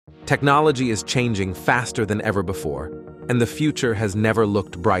Technology is changing faster than ever before, and the future has never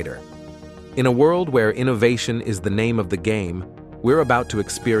looked brighter. In a world where innovation is the name of the game, we're about to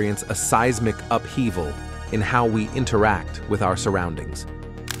experience a seismic upheaval in how we interact with our surroundings.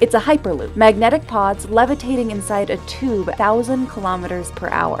 It's a hyperloop, magnetic pods levitating inside a tube 1,000 kilometers per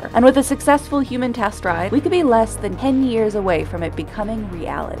hour. And with a successful human test ride, we could be less than 10 years away from it becoming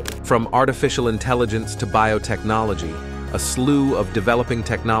reality. From artificial intelligence to biotechnology, a slew of developing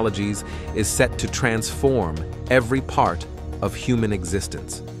technologies is set to transform every part of human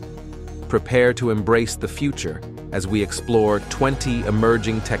existence. Prepare to embrace the future as we explore 20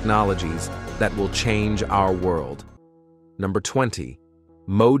 emerging technologies that will change our world. Number 20.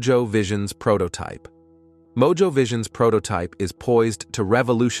 Mojo Vision's prototype. Mojo Vision's prototype is poised to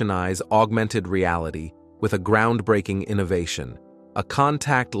revolutionize augmented reality with a groundbreaking innovation, a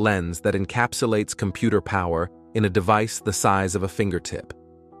contact lens that encapsulates computer power in a device the size of a fingertip.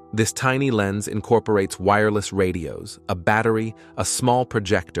 This tiny lens incorporates wireless radios, a battery, a small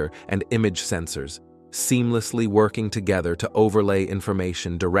projector, and image sensors, seamlessly working together to overlay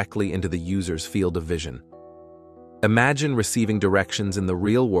information directly into the user's field of vision. Imagine receiving directions in the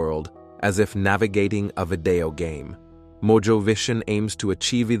real world as if navigating a video game. Mojo Vision aims to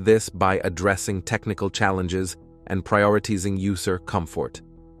achieve this by addressing technical challenges and prioritizing user comfort.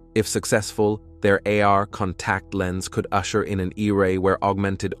 If successful, their AR contact lens could usher in an era where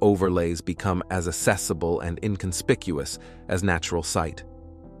augmented overlays become as accessible and inconspicuous as natural sight.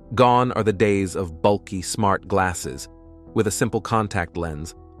 Gone are the days of bulky smart glasses. With a simple contact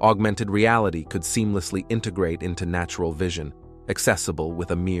lens, augmented reality could seamlessly integrate into natural vision, accessible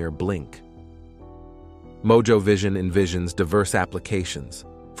with a mere blink. Mojo Vision envisions diverse applications,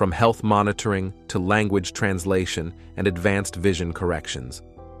 from health monitoring to language translation and advanced vision corrections.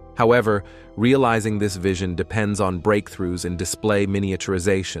 However, realizing this vision depends on breakthroughs in display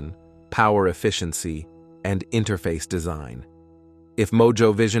miniaturization, power efficiency, and interface design. If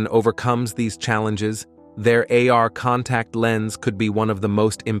Mojo Vision overcomes these challenges, their AR contact lens could be one of the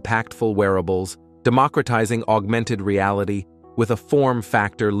most impactful wearables, democratizing augmented reality with a form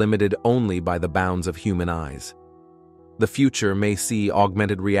factor limited only by the bounds of human eyes. The future may see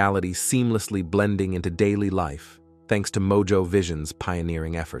augmented reality seamlessly blending into daily life, thanks to Mojo Vision's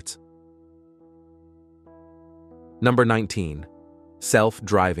pioneering efforts. Number 19.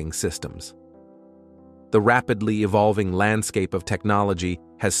 Self-driving systems. The rapidly evolving landscape of technology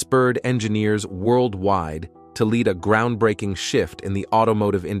has spurred engineers worldwide to lead a groundbreaking shift in the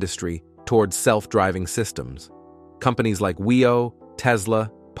automotive industry towards self-driving systems. Companies like Wio, Tesla,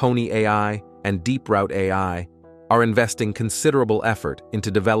 Pony AI, and Deep Route AI are investing considerable effort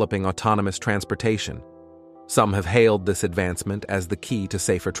into developing autonomous transportation. Some have hailed this advancement as the key to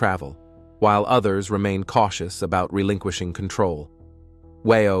safer travel, while others remain cautious about relinquishing control.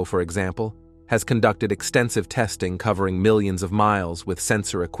 Wio, for example, has conducted extensive testing covering millions of miles with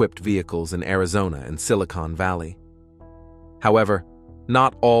sensor-equipped vehicles in Arizona and Silicon Valley. However,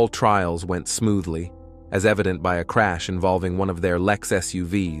 not all trials went smoothly, as evident by a crash involving one of their Lex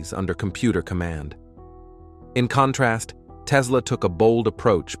SUVs under computer command. In contrast, Tesla took a bold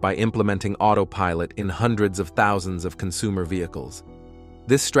approach by implementing autopilot in hundreds of thousands of consumer vehicles.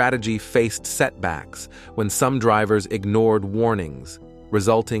 This strategy faced setbacks when some drivers ignored warnings,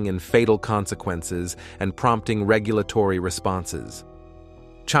 resulting in fatal consequences and prompting regulatory responses.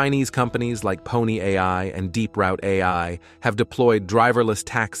 Chinese companies like Pony AI and Deep Route AI have deployed driverless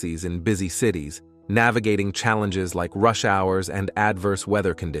taxis in busy cities, navigating challenges like rush hours and adverse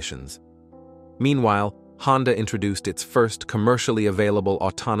weather conditions. Meanwhile, Honda introduced its first commercially available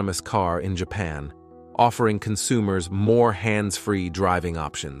autonomous car in Japan, offering consumers more hands-free driving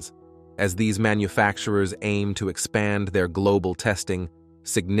options. As these manufacturers aim to expand their global testing,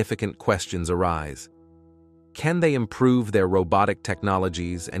 significant questions arise. Can they improve their robotic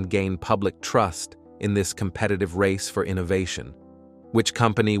technologies and gain public trust in this competitive race for innovation? Which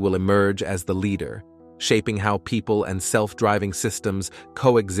company will emerge as the leader, shaping how people and self-driving systems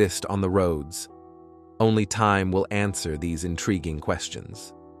coexist on the roads? Only time will answer these intriguing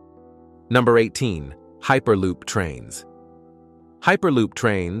questions. Number 18. Hyperloop trains. Hyperloop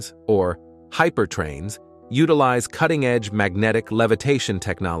trains, or hypertrains, utilize cutting-edge magnetic levitation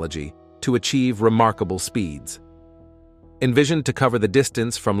technology to achieve remarkable speeds. Envisioned to cover the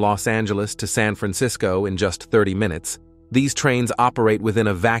distance from Los Angeles to San Francisco in just 30 minutes, these trains operate within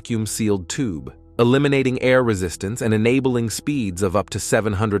a vacuum-sealed tube, eliminating air resistance and enabling speeds of up to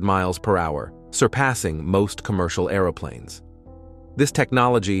 700 miles per hour, surpassing most commercial aeroplanes. This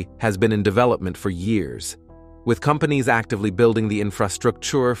technology has been in development for years, with companies actively building the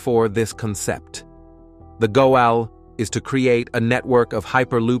infrastructure for this concept. The goal is to create a network of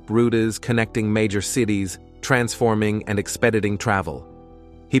hyperloop routes connecting major cities, transforming and expediting travel.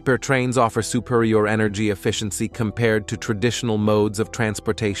 Hypertrains offer superior energy efficiency compared to traditional modes of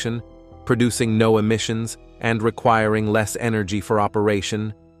transportation, producing no emissions and requiring less energy for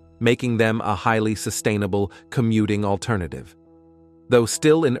operation, making them a highly sustainable commuting alternative. Though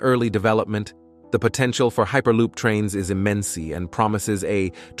still in early development, the potential for hyperloop trains is immense and promises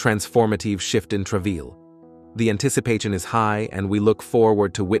a transformative shift in travel. The anticipation is high, and we look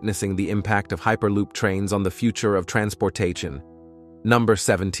forward to witnessing the impact of hyperloop trains on the future of transportation. Number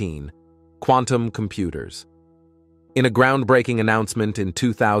 17. Quantum computers. In a groundbreaking announcement in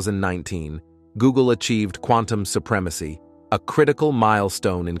 2019, Google achieved quantum supremacy, a critical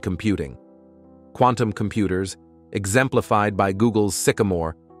milestone in computing. Quantum computers, exemplified by Google's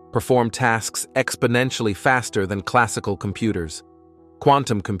Sycamore, perform tasks exponentially faster than classical computers.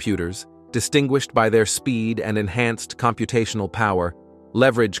 Quantum computers, distinguished by their speed and enhanced computational power,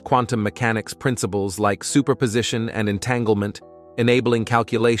 leverage quantum mechanics principles like superposition and entanglement, enabling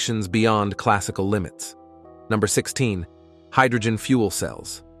calculations beyond classical limits. Number 16. Hydrogen fuel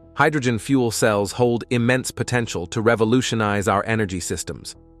cells. Hydrogen fuel cells hold immense potential to revolutionize our energy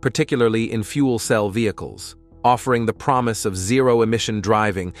systems, particularly in fuel cell vehicles, offering the promise of zero-emission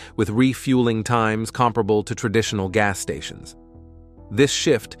driving with refueling times comparable to traditional gas stations. This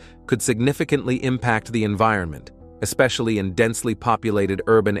shift could significantly impact the environment, especially in densely populated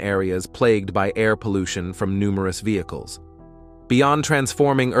urban areas plagued by air pollution from numerous vehicles. Beyond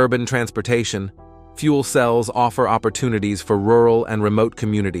transforming urban transportation, fuel cells offer opportunities for rural and remote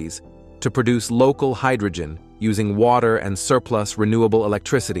communities to produce local hydrogen using water and surplus renewable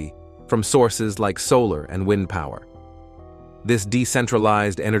electricity from sources like solar and wind power. This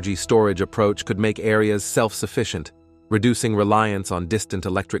decentralized energy storage approach could make areas self-sufficient, reducing reliance on distant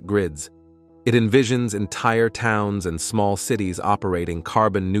electric grids. It envisions entire towns and small cities operating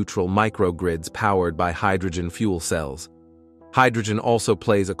carbon-neutral microgrids powered by hydrogen fuel cells. Hydrogen also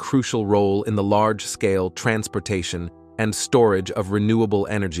plays a crucial role in the large-scale transportation and storage of renewable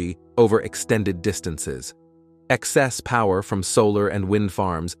energy over extended distances. Excess power from solar and wind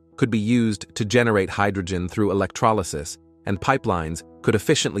farms could be used to generate hydrogen through electrolysis, and pipelines could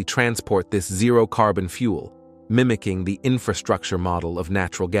efficiently transport this zero-carbon fuel, mimicking the infrastructure model of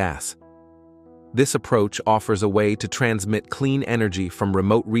natural gas. This approach offers a way to transmit clean energy from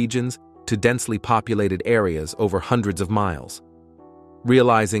remote regions to densely populated areas over hundreds of miles.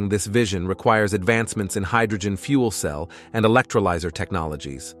 Realizing this vision requires advancements in hydrogen fuel cell and electrolyzer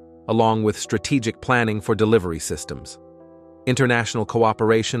technologies, along with strategic planning for delivery systems. International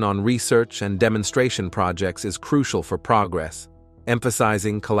cooperation on research and demonstration projects is crucial for progress,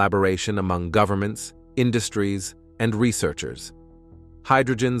 emphasizing collaboration among governments, industries, and researchers.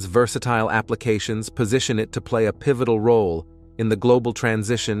 Hydrogen's versatile applications position it to play a pivotal role in the global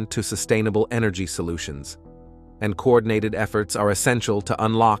transition to sustainable energy solutions, and coordinated efforts are essential to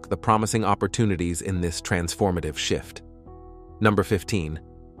unlock the promising opportunities in this transformative shift. Number 15.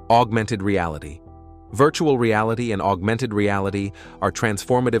 Augmented reality. Virtual reality and augmented reality are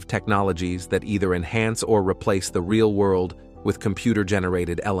transformative technologies that either enhance or replace the real world with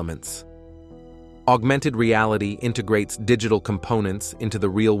computer-generated elements. Augmented reality integrates digital components into the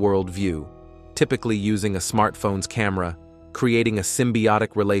real-world view, typically using a smartphone's camera, creating a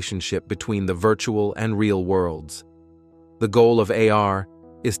symbiotic relationship between the virtual and real worlds. The goal of AR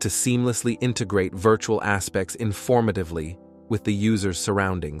is to seamlessly integrate virtual aspects informatively with the user's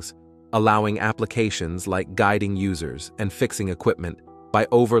surroundings, allowing applications like guiding users and fixing equipment by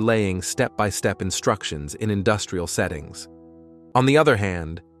overlaying step-by-step instructions in industrial settings. On the other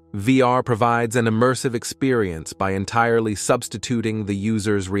hand, VR provides an immersive experience by entirely substituting the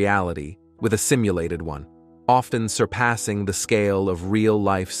user's reality with a simulated one, often surpassing the scale of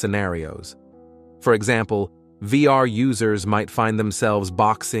real-life scenarios. For example, VR users might find themselves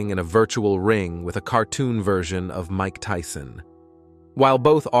boxing in a virtual ring with a cartoon version of Mike Tyson. While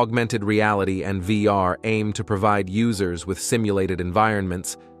both augmented reality and VR aim to provide users with simulated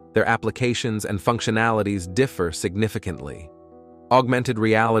environments, their applications and functionalities differ significantly. Augmented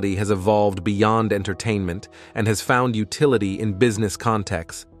reality has evolved beyond entertainment and has found utility in business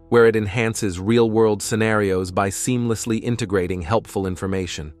contexts, where it enhances real-world scenarios by seamlessly integrating helpful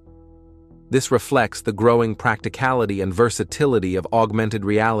information. This reflects the growing practicality and versatility of augmented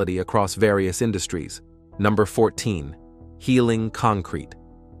reality across various industries. Number 14. Healing concrete.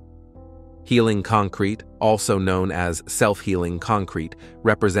 Healing concrete, also known as self-healing concrete,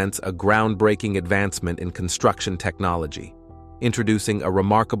 represents a groundbreaking advancement in construction technology, introducing a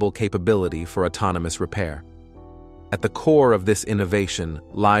remarkable capability for autonomous repair. At the core of this innovation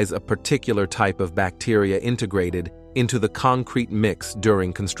lies a particular type of bacteria integrated into the concrete mix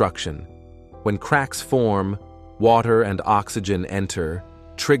during construction. When cracks form, water and oxygen enter,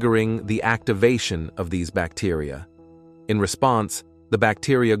 triggering the activation of these bacteria. In response, the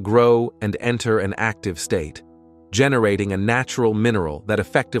bacteria grow and enter an active state, generating a natural mineral that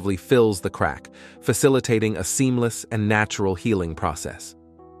effectively fills the crack, facilitating a seamless and natural healing process.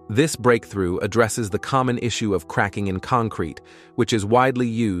 This breakthrough addresses the common issue of cracking in concrete, which is widely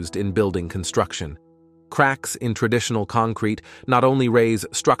used in building construction. Cracks in traditional concrete not only raise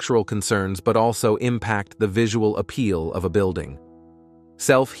structural concerns but also impact the visual appeal of a building.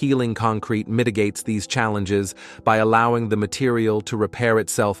 Self-healing concrete mitigates these challenges by allowing the material to repair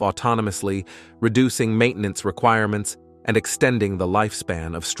itself autonomously, reducing maintenance requirements and extending the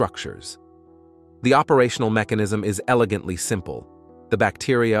lifespan of structures. The operational mechanism is elegantly simple. The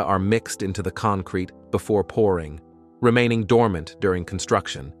bacteria are mixed into the concrete before pouring, remaining dormant during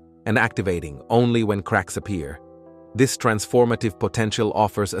construction, and activating only when cracks appear. This transformative potential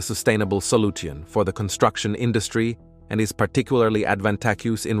offers a sustainable solution for the construction industry and is particularly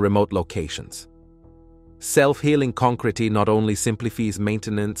advantageous in remote locations. Self-healing concrete not only simplifies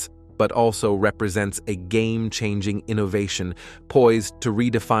maintenance, but also represents a game-changing innovation poised to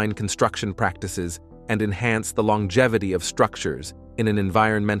redefine construction practices and enhance the longevity of structures in an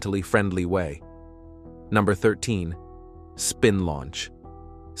environmentally friendly way. Number 13. Spin Launch.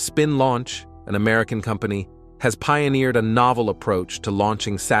 Spin Launch, an American company, has pioneered a novel approach to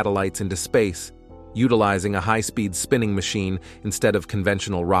launching satellites into space, utilizing a high-speed spinning machine instead of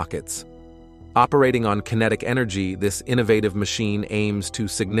conventional rockets. Operating on kinetic energy, this innovative machine aims to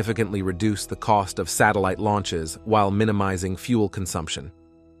significantly reduce the cost of satellite launches while minimizing fuel consumption.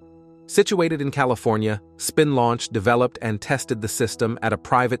 Situated in California, Spin Launch developed and tested the system at a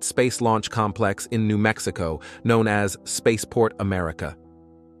private space launch complex in New Mexico known as Spaceport America.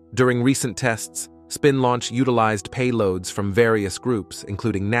 During recent tests, Spin Launch utilized payloads from various groups,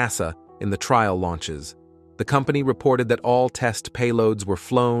 including NASA, in the trial launches. The company reported that all test payloads were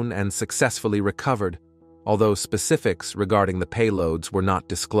flown and successfully recovered, although specifics regarding the payloads were not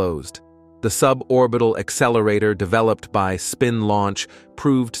disclosed. The suborbital accelerator developed by Spin Launch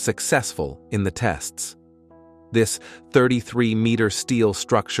proved successful in the tests. This 33-meter steel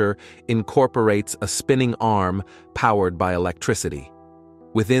structure incorporates a spinning arm powered by electricity.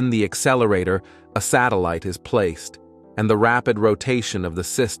 Within the accelerator, a satellite is placed, and the rapid rotation of the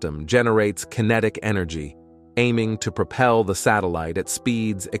system generates kinetic energy, aiming to propel the satellite at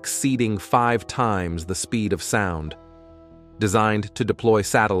speeds exceeding 5 times the speed of sound. Designed to deploy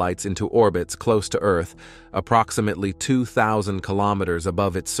satellites into orbits close to Earth, approximately 2,000 kilometers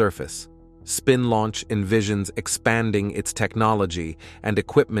above its surface, Spin Launch envisions expanding its technology and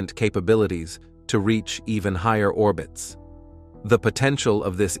equipment capabilities to reach even higher orbits. The potential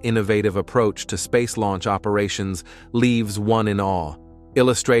of this innovative approach to space launch operations leaves one in awe,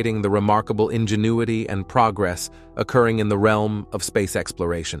 illustrating the remarkable ingenuity and progress occurring in the realm of space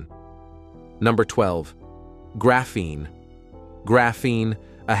exploration. Number 12. Graphene. Graphene,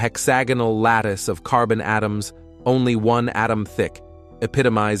 a hexagonal lattice of carbon atoms, only one atom thick,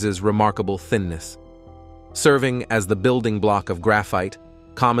 epitomizes remarkable thinness. Serving as the building block of graphite,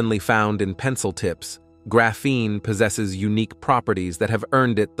 commonly found in pencil tips, graphene possesses unique properties that have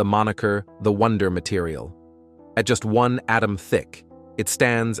earned it the moniker the wonder material. At just 1 atom thick, it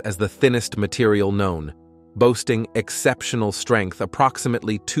stands as the thinnest material known, boasting exceptional strength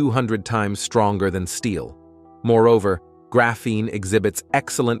approximately 200 times stronger than steel. Moreover, graphene exhibits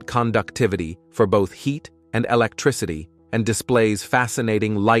excellent conductivity for both heat and electricity and displays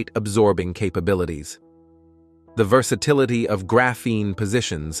fascinating light-absorbing capabilities. The versatility of graphene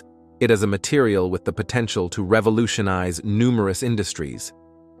positions it as a material with the potential to revolutionize numerous industries.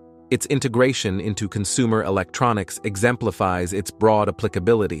 Its integration into consumer electronics exemplifies its broad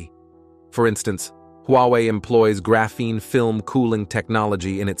applicability. For instance, Huawei employs graphene film cooling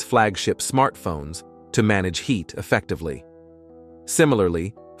technology in its flagship smartphones to manage heat effectively.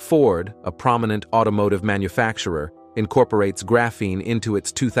 Similarly, Ford, a prominent automotive manufacturer, incorporates graphene into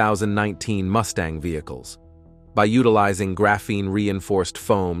its 2019 Mustang vehicles. By utilizing graphene-reinforced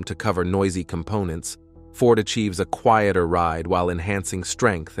foam to cover noisy components, Ford achieves a quieter ride while enhancing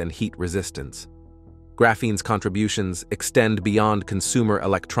strength and heat resistance. Graphene's contributions extend beyond consumer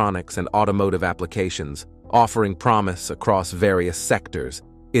electronics and automotive applications, offering promise across various sectors.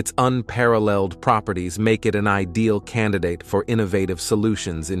 Its unparalleled properties make it an ideal candidate for innovative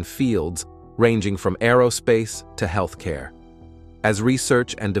solutions in fields ranging from aerospace to healthcare. As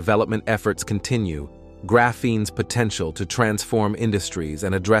research and development efforts continue, graphene's potential to transform industries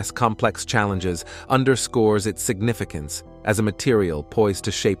and address complex challenges underscores its significance as a material poised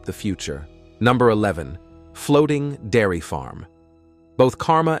to shape the future. Number 11. Floating dairy farm. Both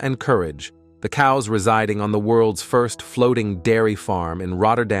karma and courage, the cows residing on the world's first floating dairy farm in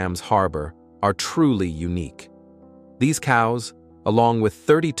Rotterdam's harbor, are truly unique. These cows, along with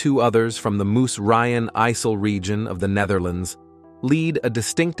 32 others from the Moes Ryan IJssel region of the Netherlands, lead a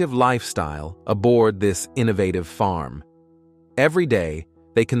distinctive lifestyle aboard this innovative farm. Every day,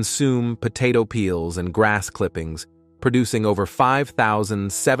 they consume potato peels and grass clippings, producing over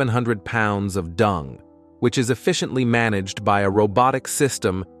 5,700 pounds of dung, which is efficiently managed by a robotic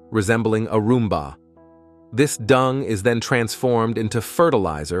system resembling a Roomba. This dung is then transformed into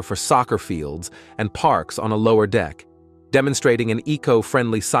fertilizer for soccer fields and parks on a lower deck, demonstrating an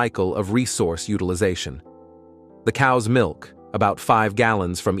eco-friendly cycle of resource utilization. The cow's milk, about 5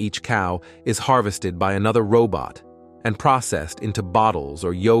 gallons from each cow, is harvested by another robot and processed into bottles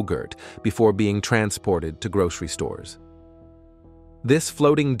or yogurt before being transported to grocery stores. This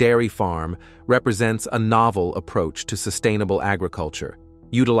floating dairy farm represents a novel approach to sustainable agriculture,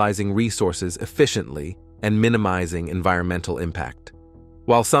 utilizing resources efficiently and minimizing environmental impact.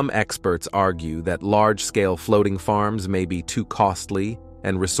 While some experts argue that large-scale floating farms may be too costly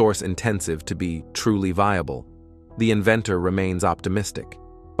and resource-intensive to be truly viable, the inventor remains optimistic.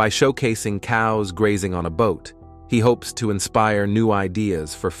 By showcasing cows grazing on a boat, he hopes to inspire new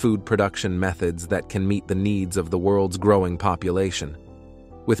ideas for food production methods that can meet the needs of the world's growing population.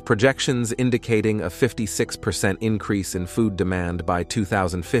 With projections indicating a 56% increase in food demand by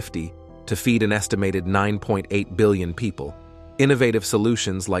 2050 to feed an estimated 9.8 billion people, innovative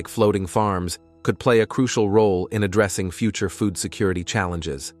solutions like floating farms could play a crucial role in addressing future food security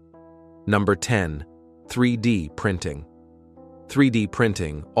challenges. Number 10. 3D printing. 3D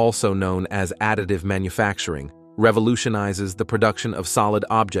printing, also known as additive manufacturing, revolutionizes the production of solid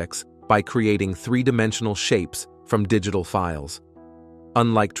objects by creating three-dimensional shapes from digital files.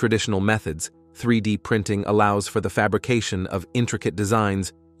 Unlike traditional methods, 3D printing allows for the fabrication of intricate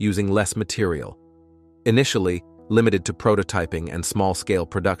designs using less material. Initially limited to prototyping and small-scale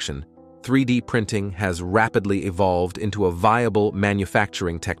production, 3D printing has rapidly evolved into a viable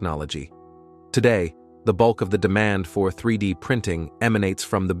manufacturing technology. Today, the bulk of the demand for 3D printing emanates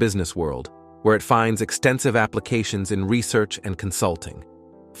from the business world, where it finds extensive applications in research and consulting.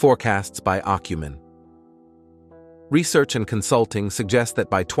 Forecasts by Acumen. Research and consulting suggest that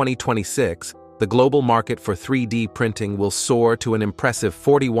by 2026, the global market for 3D printing will soar to an impressive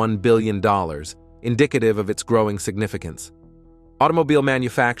 $41 billion, indicative of its growing significance. Automobile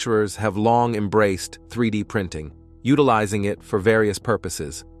manufacturers have long embraced 3D printing, utilizing it for various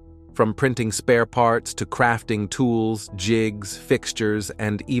purposes. From printing spare parts to crafting tools, jigs, fixtures,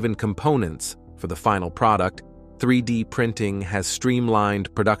 and even components for the final product, 3D printing has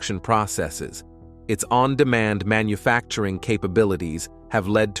streamlined production processes. Its on-demand manufacturing capabilities have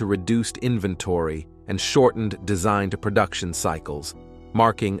led to reduced inventory and shortened design-to-production cycles,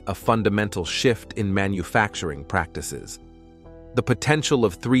 marking a fundamental shift in manufacturing practices. The potential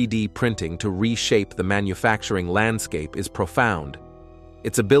of 3D printing to reshape the manufacturing landscape is profound.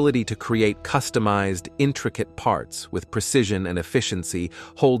 Its ability to create customized, intricate parts with precision and efficiency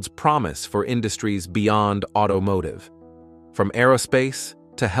holds promise for industries beyond automotive. From aerospace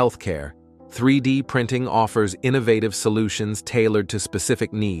to healthcare, 3D printing offers innovative solutions tailored to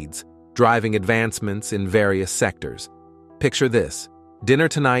specific needs, driving advancements in various sectors. Picture this: dinner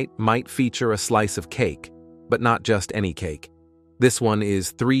tonight might feature a slice of cake, but not just any cake. This one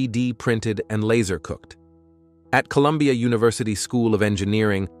is 3D printed and laser cooked. At Columbia University School of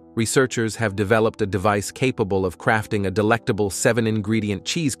Engineering, researchers have developed a device capable of crafting a delectable 7-ingredient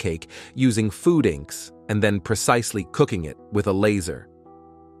cheesecake using food inks and then precisely cooking it with a laser.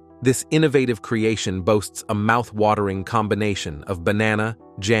 This innovative creation boasts a mouth-watering combination of banana,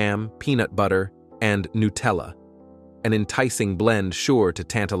 jam, peanut butter, and Nutella, an enticing blend sure to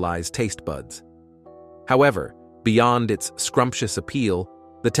tantalize taste buds. However, beyond its scrumptious appeal,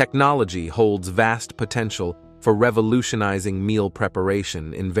 the technology holds vast potential for revolutionizing meal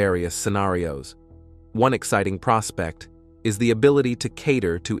preparation in various scenarios. One exciting prospect is the ability to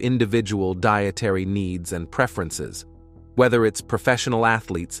cater to individual dietary needs and preferences. Whether it's professional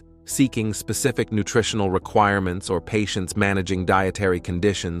athletes seeking specific nutritional requirements or patients managing dietary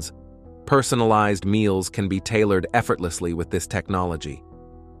conditions, personalized meals can be tailored effortlessly with this technology.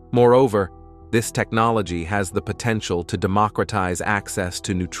 Moreover, this technology has the potential to democratize access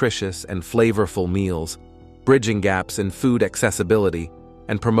to nutritious and flavorful meals, bridging gaps in food accessibility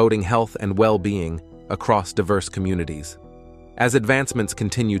and promoting health and well-being across diverse communities. As advancements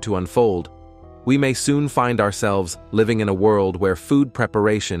continue to unfold, we may soon find ourselves living in a world where food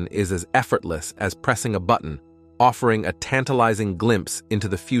preparation is as effortless as pressing a button, offering a tantalizing glimpse into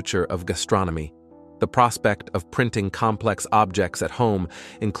the future of gastronomy. The prospect of printing complex objects at home,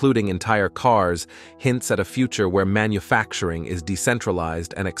 including entire cars, hints at a future where manufacturing is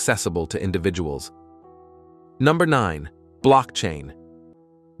decentralized and accessible to individuals. Number 9. Blockchain.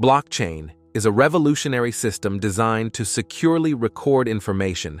 Blockchain is a revolutionary system designed to securely record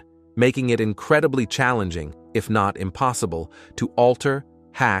information, making it incredibly challenging, if not impossible, to alter,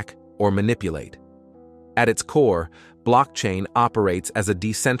 hack, or manipulate. At its core, blockchain operates as a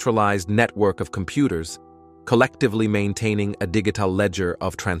decentralized network of computers, collectively maintaining a digital ledger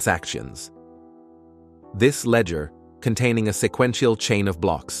of transactions. This ledger, containing a sequential chain of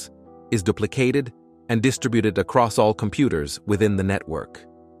blocks, is duplicated and distributed across all computers within the network.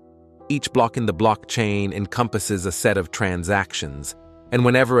 Each block in the blockchain encompasses a set of transactions, and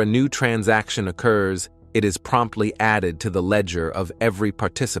whenever a new transaction occurs, it is promptly added to the ledger of every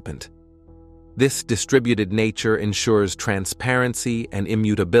participant. This distributed nature ensures transparency and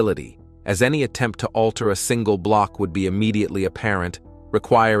immutability, as any attempt to alter a single block would be immediately apparent,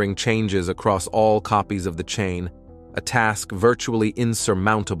 requiring changes across all copies of the chain, a task virtually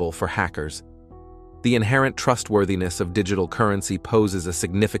insurmountable for hackers. The inherent trustworthiness of digital currency poses a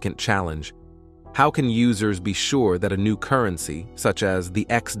significant challenge. How can users be sure that a new currency, such as the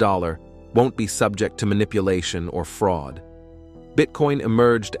X dollar, won't be subject to manipulation or fraud? Bitcoin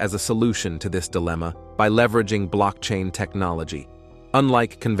emerged as a solution to this dilemma by leveraging blockchain technology.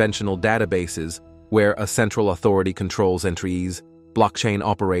 Unlike conventional databases, where a central authority controls entries, blockchain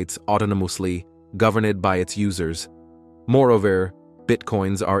operates autonomously, governed by its users. Moreover,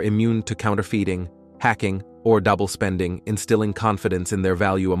 Bitcoins are immune to counterfeiting, hacking, or double spending, instilling confidence in their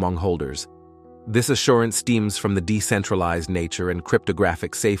value among holders. This assurance stems from the decentralized nature and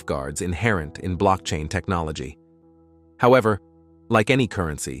cryptographic safeguards inherent in blockchain technology. However, like any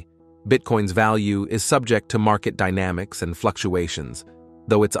currency, Bitcoin's value is subject to market dynamics and fluctuations,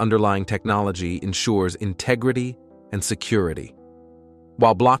 though its underlying technology ensures integrity and security.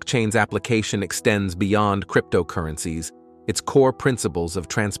 While blockchain's application extends beyond cryptocurrencies, its core principles of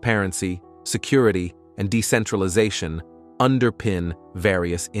transparency, security, and decentralization underpin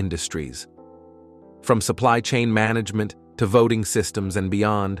various industries. From supply chain management to voting systems and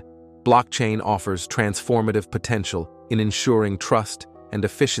beyond, blockchain offers transformative potential in ensuring trust and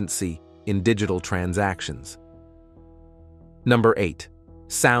efficiency in digital transactions. Number 8.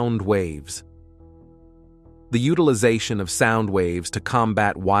 Sound waves. The utilization of sound waves to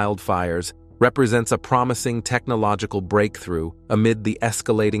combat wildfires represents a promising technological breakthrough amid the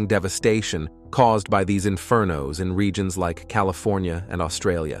escalating devastation caused by these infernos in regions like California and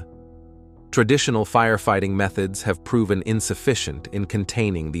Australia. Traditional firefighting methods have proven insufficient in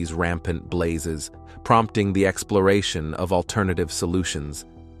containing these rampant blazes, prompting the exploration of alternative solutions,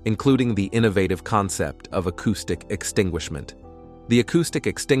 including the innovative concept of acoustic extinguishment. The acoustic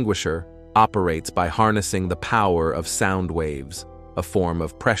extinguisher operates by harnessing the power of sound waves, a form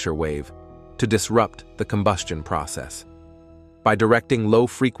of pressure wave, to disrupt the combustion process. By directing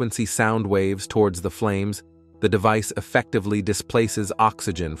low-frequency sound waves towards the flames, the device effectively displaces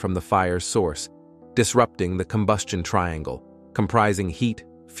oxygen from the fire's source, disrupting the combustion triangle, comprising heat,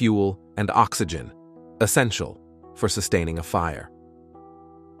 fuel, and oxygen, essential for sustaining a fire.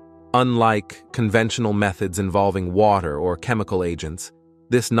 Unlike conventional methods involving water or chemical agents,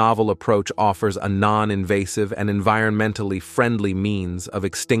 this novel approach offers a non-invasive and environmentally friendly means of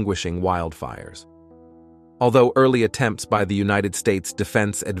extinguishing wildfires. Although early attempts by the United States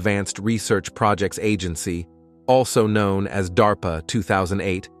Defense Advanced Research Projects Agency, also known as DARPA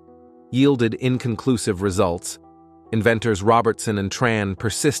 2008, yielded inconclusive results, inventors Robertson and Tran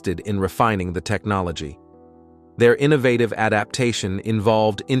persisted in refining the technology. Their innovative adaptation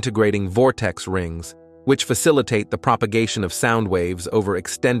involved integrating vortex rings, which facilitate the propagation of sound waves over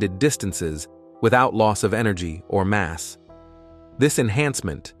extended distances without loss of energy or mass. This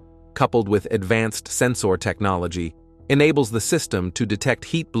enhancement, coupled with advanced sensor technology, enables the system to detect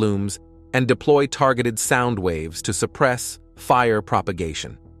heat blooms and deploy targeted sound waves to suppress fire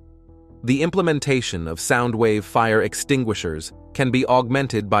propagation. The implementation of sound wave fire extinguishers can be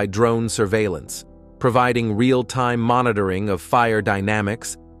augmented by drone surveillance, providing real-time monitoring of fire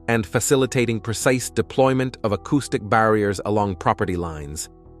dynamics and facilitating precise deployment of acoustic barriers along property lines.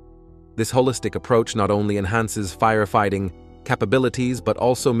 This holistic approach not only enhances firefighting capabilities but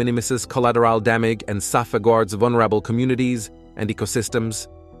also minimizes collateral damage and safeguards vulnerable communities and ecosystems.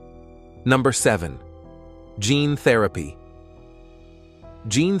 Number 7. Gene therapy.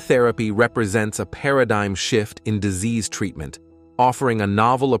 Gene therapy represents a paradigm shift in disease treatment, offering a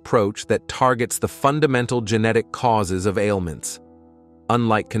novel approach that targets the fundamental genetic causes of ailments.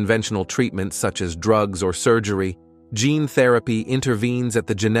 Unlike conventional treatments such as drugs or surgery, Gene therapy intervenes at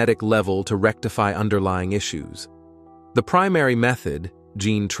the genetic level to rectify underlying issues. The primary method,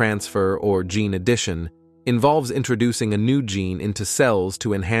 gene transfer or gene addition, involves introducing a new gene into cells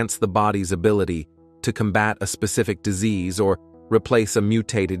to enhance the body's ability to combat a specific disease or replace a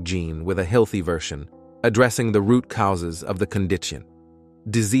mutated gene with a healthy version, addressing the root causes of the condition.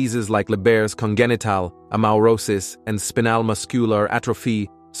 Diseases like Leber's congenital, amaurosis, and spinal muscular atrophy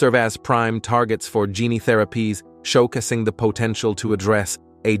serve as prime targets for gene therapies, showcasing the potential to address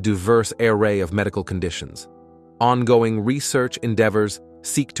a diverse array of medical conditions. Ongoing research endeavors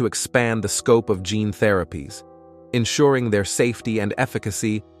seek to expand the scope of gene therapies, ensuring their safety and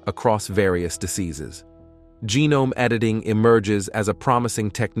efficacy across various diseases. Genome editing emerges as a promising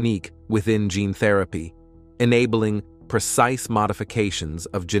technique within gene therapy, enabling precise modifications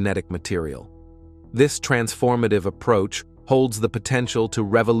of genetic material. This transformative approach holds the potential to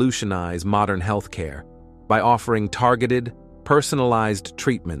revolutionize modern healthcare by offering targeted, personalized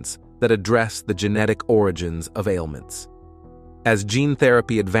treatments that address the genetic origins of ailments. As gene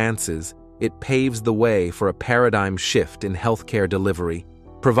therapy advances, it paves the way for a paradigm shift in healthcare delivery,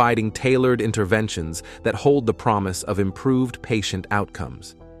 providing tailored interventions that hold the promise of improved patient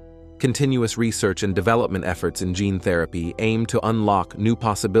outcomes. Continuous research and development efforts in gene therapy aim to unlock new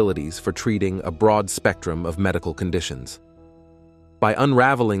possibilities for treating a broad spectrum of medical conditions. By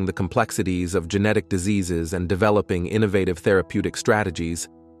unraveling the complexities of genetic diseases and developing innovative therapeutic strategies,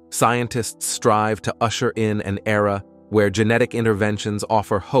 scientists strive to usher in an era where genetic interventions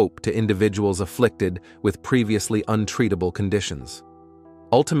offer hope to individuals afflicted with previously untreatable conditions.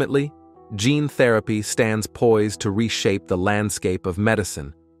 Ultimately, gene therapy stands poised to reshape the landscape of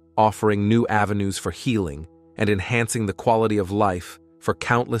medicine, offering new avenues for healing and enhancing the quality of life for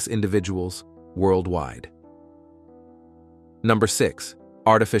countless individuals worldwide. Number 6.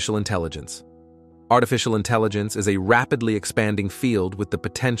 Artificial intelligence. Artificial intelligence is a rapidly expanding field with the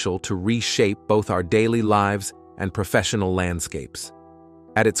potential to reshape both our daily lives and professional landscapes.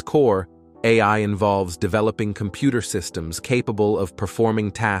 At its core, AI involves developing computer systems capable of performing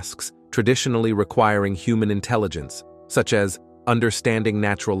tasks traditionally requiring human intelligence, such as understanding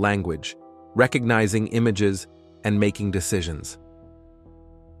natural language, recognizing images, and making decisions.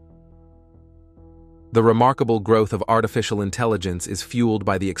 The remarkable growth of artificial intelligence is fueled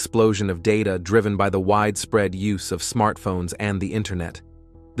by the explosion of data driven by the widespread use of smartphones and the internet.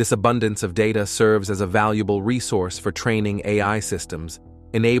 This abundance of data serves as a valuable resource for training AI systems,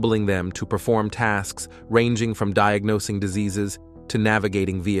 enabling them to perform tasks ranging from diagnosing diseases to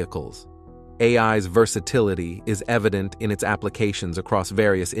navigating vehicles. AI's versatility is evident in its applications across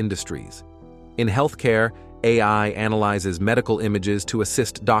various industries. In healthcare, AI analyzes medical images to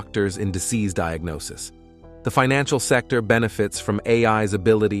assist doctors in disease diagnosis. The financial sector benefits from AI's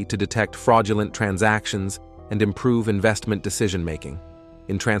ability to detect fraudulent transactions and improve investment decision-making.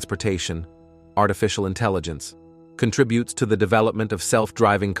 In transportation, artificial intelligence contributes to the development of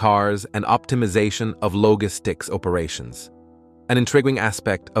self-driving cars and optimization of logistics operations. An intriguing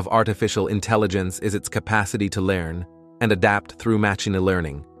aspect of artificial intelligence is its capacity to learn and adapt through machine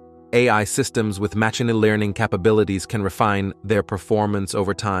learning. AI systems with machine learning capabilities can refine their performance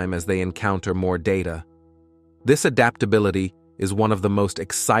over time as they encounter more data. This adaptability is one of the most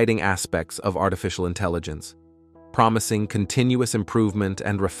exciting aspects of artificial intelligence, promising continuous improvement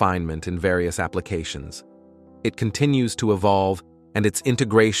and refinement in various applications. It continues to evolve, and its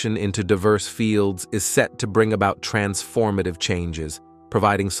integration into diverse fields is set to bring about transformative changes,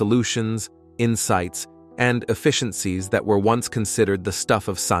 providing solutions, insights, and efficiencies that were once considered the stuff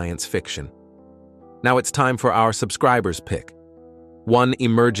of science fiction. Now it's time for our subscribers' pick. One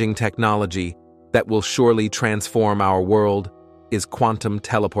emerging technology that will surely transform our world is quantum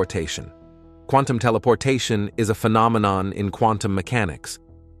teleportation. Quantum teleportation is a phenomenon in quantum mechanics,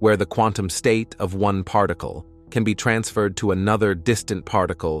 where the quantum state of one particle can be transferred to another distant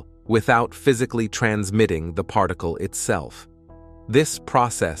particle without physically transmitting the particle itself. This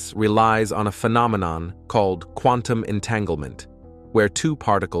process relies on a phenomenon called quantum entanglement, where two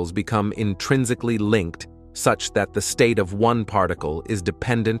particles become intrinsically linked such that the state of one particle is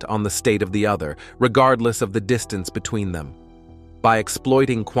dependent on the state of the other, regardless of the distance between them. By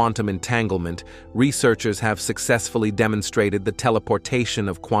exploiting quantum entanglement, researchers have successfully demonstrated the teleportation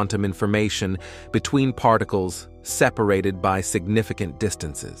of quantum information between particles separated by significant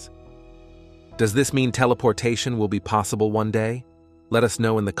distances. Does this mean teleportation will be possible one day? Let us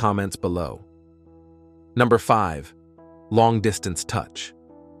know in the comments below. Number 5. Long-distance touch.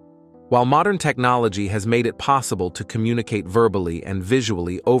 While modern technology has made it possible to communicate verbally and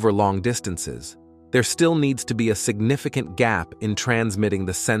visually over long distances, there still needs to be a significant gap in transmitting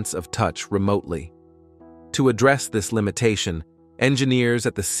the sense of touch remotely. To address this limitation, engineers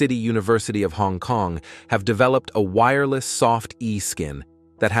at the City University of Hong Kong have developed a wireless soft e-skin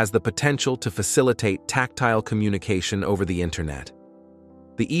that has the potential to facilitate tactile communication over the internet.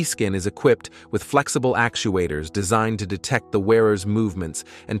 The e-skin is equipped with flexible actuators designed to detect the wearer's movements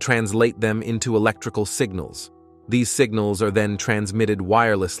and translate them into electrical signals. These signals are then transmitted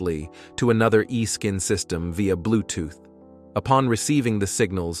wirelessly to another e-skin system via Bluetooth. Upon receiving the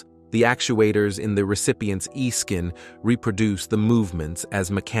signals, the actuators in the recipient's e-skin reproduce the movements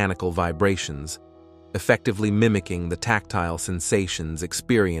as mechanical vibrations, effectively mimicking the tactile sensations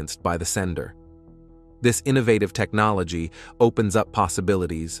experienced by the sender. This innovative technology opens up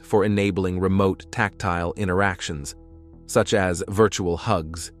possibilities for enabling remote tactile interactions, such as virtual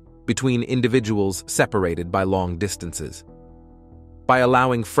hugs, between individuals separated by long distances. By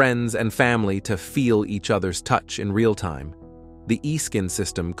allowing friends and family to feel each other's touch in real time, the e-skin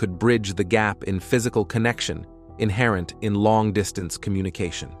system could bridge the gap in physical connection inherent in long-distance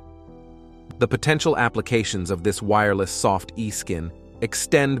communication. The potential applications of this wireless soft e-skin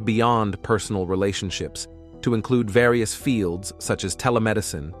extend beyond personal relationships to include various fields such as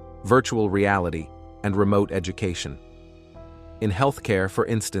telemedicine, virtual reality, and remote education. In healthcare, for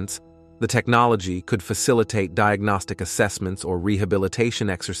instance, the technology could facilitate diagnostic assessments or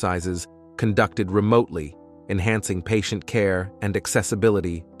rehabilitation exercises conducted remotely, enhancing patient care and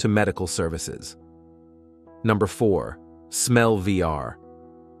accessibility to medical services. Number 4. Smell VR.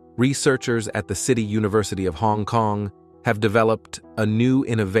 Researchers at the City University of Hong Kong have developed a new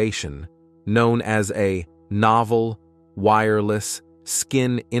innovation known as a novel, wireless,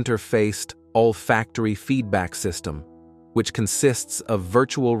 skin-interfaced olfactory feedback system, which consists of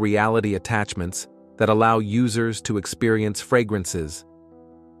virtual reality attachments that allow users to experience fragrances.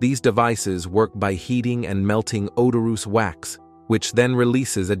 These devices work by heating and melting odorous wax, which then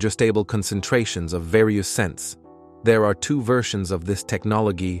releases adjustable concentrations of various scents. There are 2 versions of this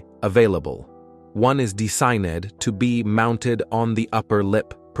technology available. One is designed to be mounted on the upper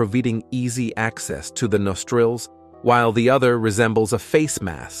lip, providing easy access to the nostrils, while the other resembles a face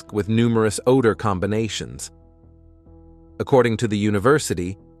mask with numerous odor combinations. According to the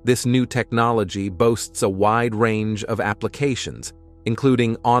university, this new technology boasts a wide range of applications,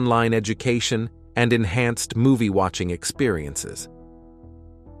 including online education and enhanced movie-watching experiences.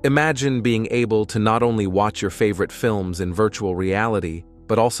 Imagine being able to not only watch your favorite films in virtual reality,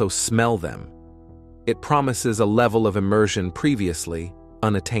 but also smell them. It promises a level of immersion previously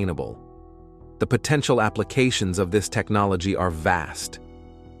unattainable. The potential applications of this technology are vast.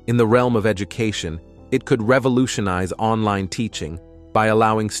 In the realm of education, it could revolutionize online teaching by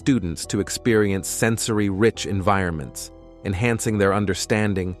allowing students to experience sensory-rich environments, enhancing their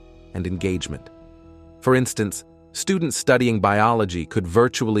understanding and engagement. For instance, students studying biology could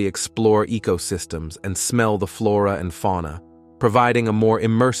virtually explore ecosystems and smell the flora and fauna, providing a more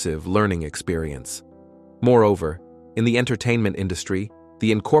immersive learning experience. Moreover, in the entertainment industry,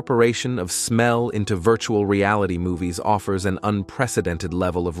 the incorporation of smell into virtual reality movies offers an unprecedented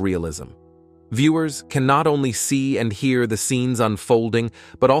level of realism. Viewers can not only see and hear the scenes unfolding,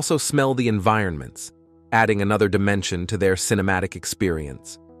 but also smell the environments, adding another dimension to their cinematic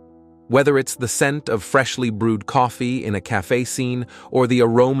experience. Whether it's the scent of freshly brewed coffee in a cafe scene or the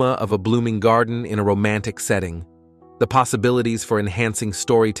aroma of a blooming garden in a romantic setting, the possibilities for enhancing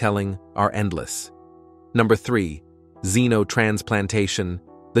storytelling are endless. Number 3. Xenotransplantation.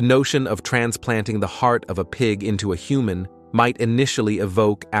 The notion of transplanting the heart of a pig into a human might initially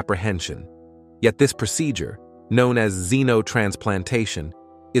evoke apprehension. Yet this procedure, known as xenotransplantation,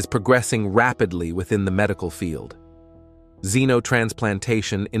 is progressing rapidly within the medical field.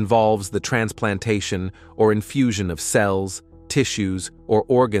 Xenotransplantation involves the transplantation or infusion of cells, tissues, or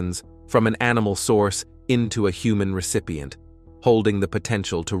organs from an animal source into a human recipient, holding the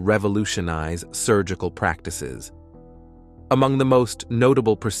potential to revolutionize surgical practices. Among the most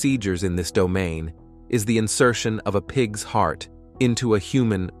notable procedures in this domain is the insertion of a pig's heart into a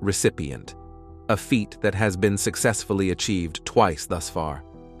human recipient, a feat that has been successfully achieved twice thus far.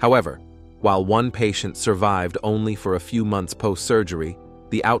 However, while one patient survived only for a few months post-surgery,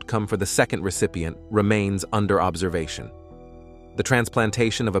 the outcome for the second recipient remains under observation. The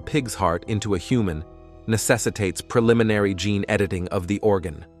transplantation of a pig's heart into a human necessitates preliminary gene editing of the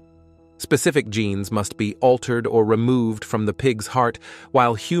organ. Specific genes must be altered or removed from the pig's heart,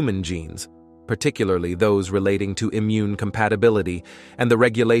 while human genes, particularly those relating to immune compatibility and the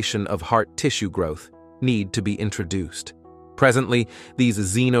regulation of heart tissue growth, need to be introduced. Presently, these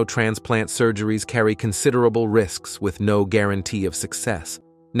xenotransplant surgeries carry considerable risks with no guarantee of success.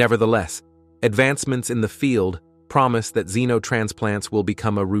 Nevertheless, advancements in the field promise that xenotransplants will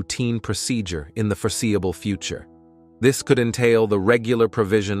become a routine procedure in the foreseeable future. This could entail the regular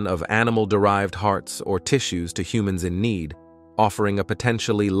provision of animal-derived hearts or tissues to humans in need, offering a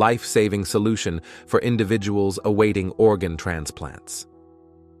potentially life-saving solution for individuals awaiting organ transplants.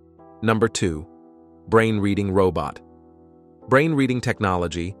 Number 2. Brain-reading robot. Brain-reading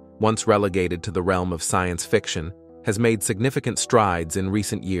technology, once relegated to the realm of science fiction, has made significant strides in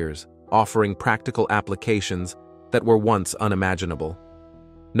recent years, offering practical applications that were once unimaginable.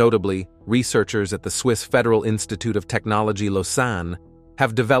 Notably, researchers at the Swiss Federal Institute of Technology Lausanne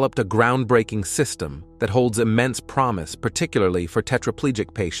have developed a groundbreaking system that holds immense promise, particularly for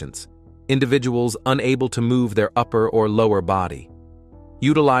tetraplegic patients, individuals unable to move their upper or lower body.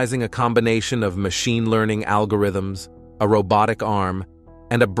 Utilizing a combination of machine learning algorithms, a robotic arm,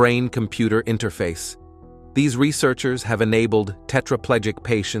 and a brain-computer interface, these researchers have enabled tetraplegic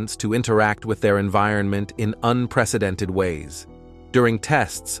patients to interact with their environment in unprecedented ways. During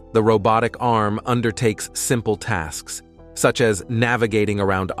tests, the robotic arm undertakes simple tasks, such as navigating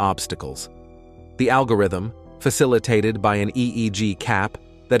around obstacles. The algorithm, facilitated by an EEG cap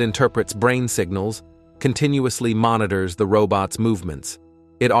that interprets brain signals, continuously monitors the robot's movements.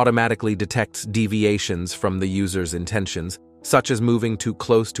 It automatically detects deviations from the user's intentions, such as moving too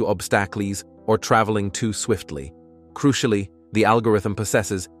close to obstacles or traveling too swiftly. Crucially, the algorithm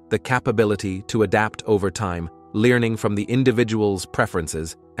possesses the capability to adapt over time, learning from the individual's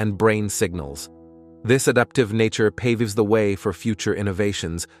preferences and brain signals. This adaptive nature paves the way for future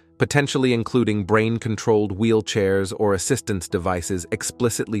innovations, potentially including brain-controlled wheelchairs or assistance devices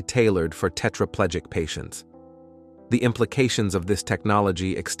explicitly tailored for tetraplegic patients. The implications of this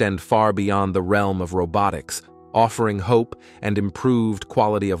technology extend far beyond the realm of robotics, offering hope and improved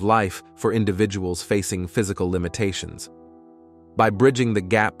quality of life for individuals facing physical limitations. By bridging the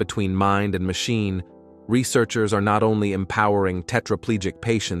gap between mind and machine, researchers are not only empowering tetraplegic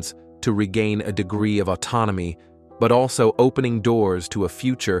patients to regain a degree of autonomy, but also opening doors to a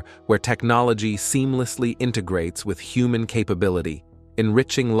future where technology seamlessly integrates with human capability,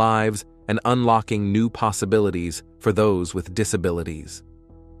 enriching lives and unlocking new possibilities for those with disabilities.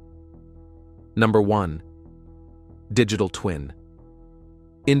 Number 1. Digital twin.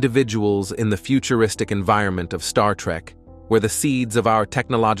 Individuals in the futuristic environment of Star Trek, where the seeds of our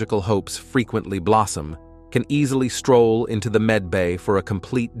technological hopes frequently blossom, can easily stroll into the medbay for a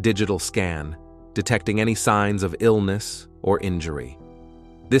complete digital scan, detecting any signs of illness or injury.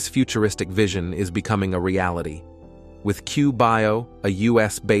 This futuristic vision is becoming a reality, with Q-Bio, a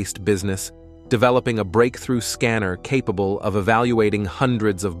US-based business, developing a breakthrough scanner capable of evaluating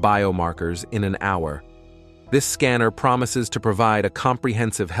hundreds of biomarkers in an hour. This scanner promises to provide a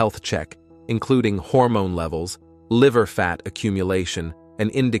comprehensive health check, including hormone levels, liver fat accumulation, and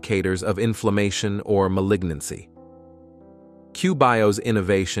indicators of inflammation or malignancy. Q-Bio's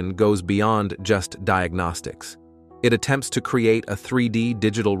innovation goes beyond just diagnostics. It attempts to create a 3D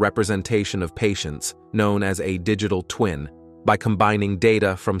digital representation of patients, known as a digital twin, by combining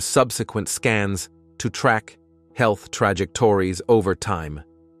data from subsequent scans to track health trajectories over time.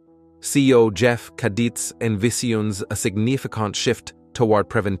 CEO Jeff Kaditz envisions a significant shift toward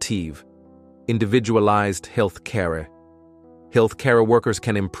preventive, individualized healthcare. Healthcare workers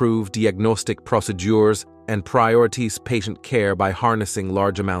can improve diagnostic procedures and prioritize patient care by harnessing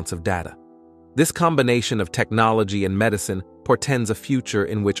large amounts of data. This combination of technology and medicine portends a future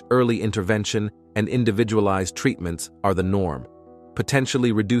in which early intervention and individualized treatments are the norm,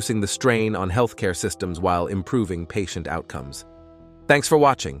 potentially reducing the strain on healthcare systems while improving patient outcomes. Thanks for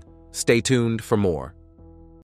watching. Stay tuned for more.